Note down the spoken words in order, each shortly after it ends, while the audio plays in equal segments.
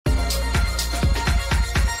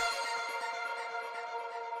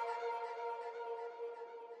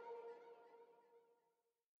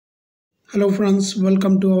Hello friends,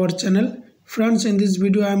 welcome to our channel. Friends, in this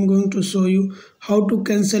video I am going to show you how to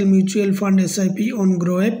cancel mutual fund SIP on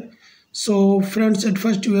Groww App. So friends, at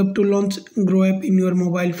first you have to launch Groww App in your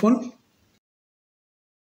mobile phone.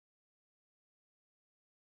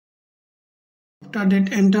 After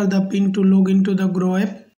that, enter the PIN to log into the Groww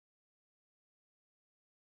App.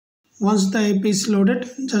 Once the app is loaded,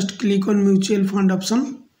 just click on mutual fund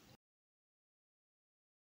option.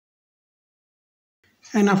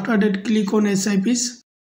 And after that, click on SIPs.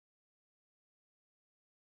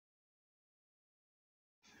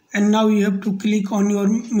 And now you have to click on your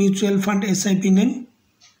mutual fund SIP name.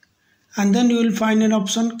 And then you will find an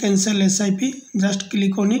option cancel SIP. Just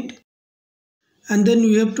click on it. And then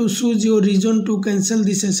you have to choose your reason to cancel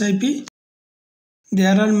this SIP.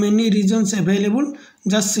 There are many reasons available.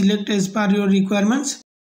 Just select as per your requirements.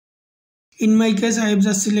 In my case, I have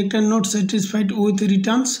just selected not satisfied with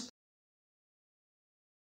returns.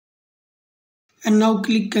 And now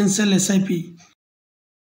click cancel SIP.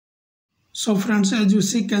 So friends, as you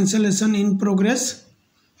see, cancellation in progress.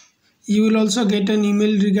 You will also get an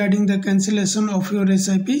email regarding the cancellation of your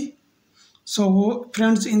SIP. So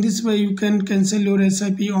friends, in this way you can cancel your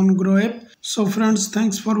SIP on Groww App. So friends,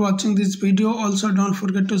 thanks for watching this video. Also don't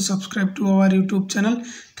forget to subscribe to our YouTube channel.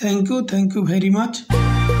 Thank you very much.